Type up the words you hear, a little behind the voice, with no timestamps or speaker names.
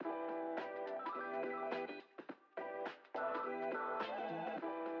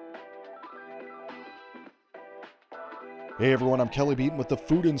Hey everyone, I'm Kelly Beaton with the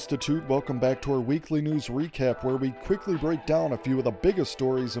Food Institute. Welcome back to our weekly news recap where we quickly break down a few of the biggest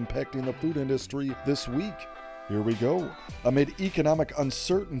stories impacting the food industry this week. Here we go. Amid economic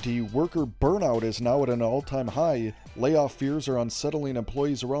uncertainty, worker burnout is now at an all-time high. Layoff fears are unsettling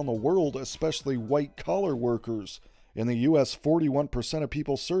employees around the world, especially white-collar workers. In the U.S., 41% of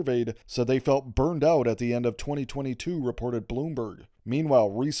people surveyed said they felt burned out at the end of 2022, reported Bloomberg. Meanwhile,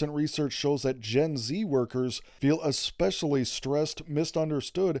 recent research shows that Gen Z workers feel especially stressed,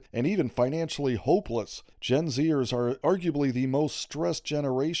 misunderstood, and even financially hopeless. Gen Zers are arguably the most stressed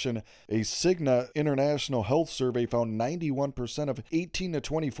generation. A Cigna International Health Survey found 91% of 18 to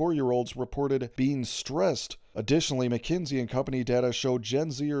 24-year-olds reported being stressed. Additionally, McKinsey & Company data showed Gen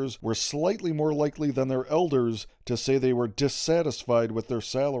Zers were slightly more likely than their elders to say they were dissatisfied with their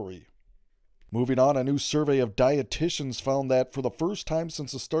salary. Moving on, a new survey of dietitians found that for the first time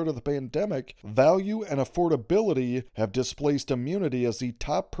since the start of the pandemic, value and affordability have displaced immunity as the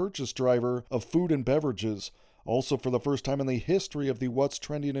top purchase driver of food and beverages. Also, for the first time in the history of the What's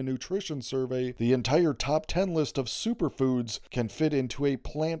Trending in Nutrition survey, the entire top 10 list of superfoods can fit into a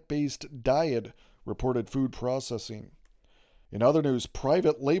plant-based diet, reported Food Processing. In other news,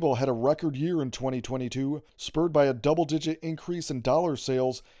 private label had a record year in 2022, spurred by a double-digit increase in dollar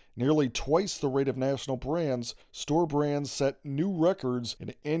sales, nearly twice the rate of national brands. Store brands set new records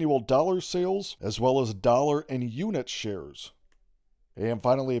in annual dollar sales, as well as dollar and unit shares. And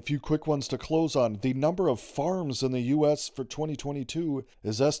finally, a few quick ones to close on. The number of farms in the U.S. for 2022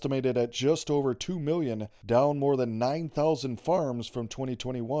 is estimated at just over 2 million, down more than 9,000 farms from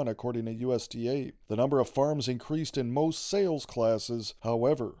 2021, according to USDA. The number of farms increased in most sales classes,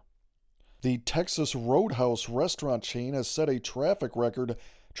 however. The Texas Roadhouse restaurant chain has set a traffic record.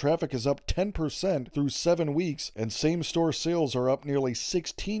 Traffic is up 10% through 7 weeks, and same-store sales are up nearly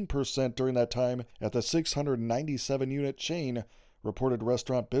 16% during that time at the 697-unit chain, reported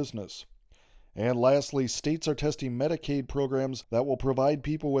Restaurant Business. And lastly, states are testing Medicaid programs that will provide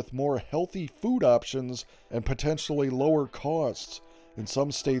people with more healthy food options and potentially lower costs. In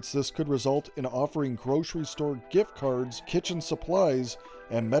some states, this could result in offering grocery store gift cards, kitchen supplies,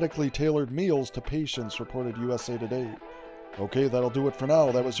 and medically tailored meals to patients, reported USA Today. Okay, that'll do it for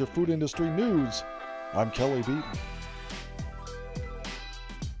now. That was your food industry news. I'm Kelly Beaton.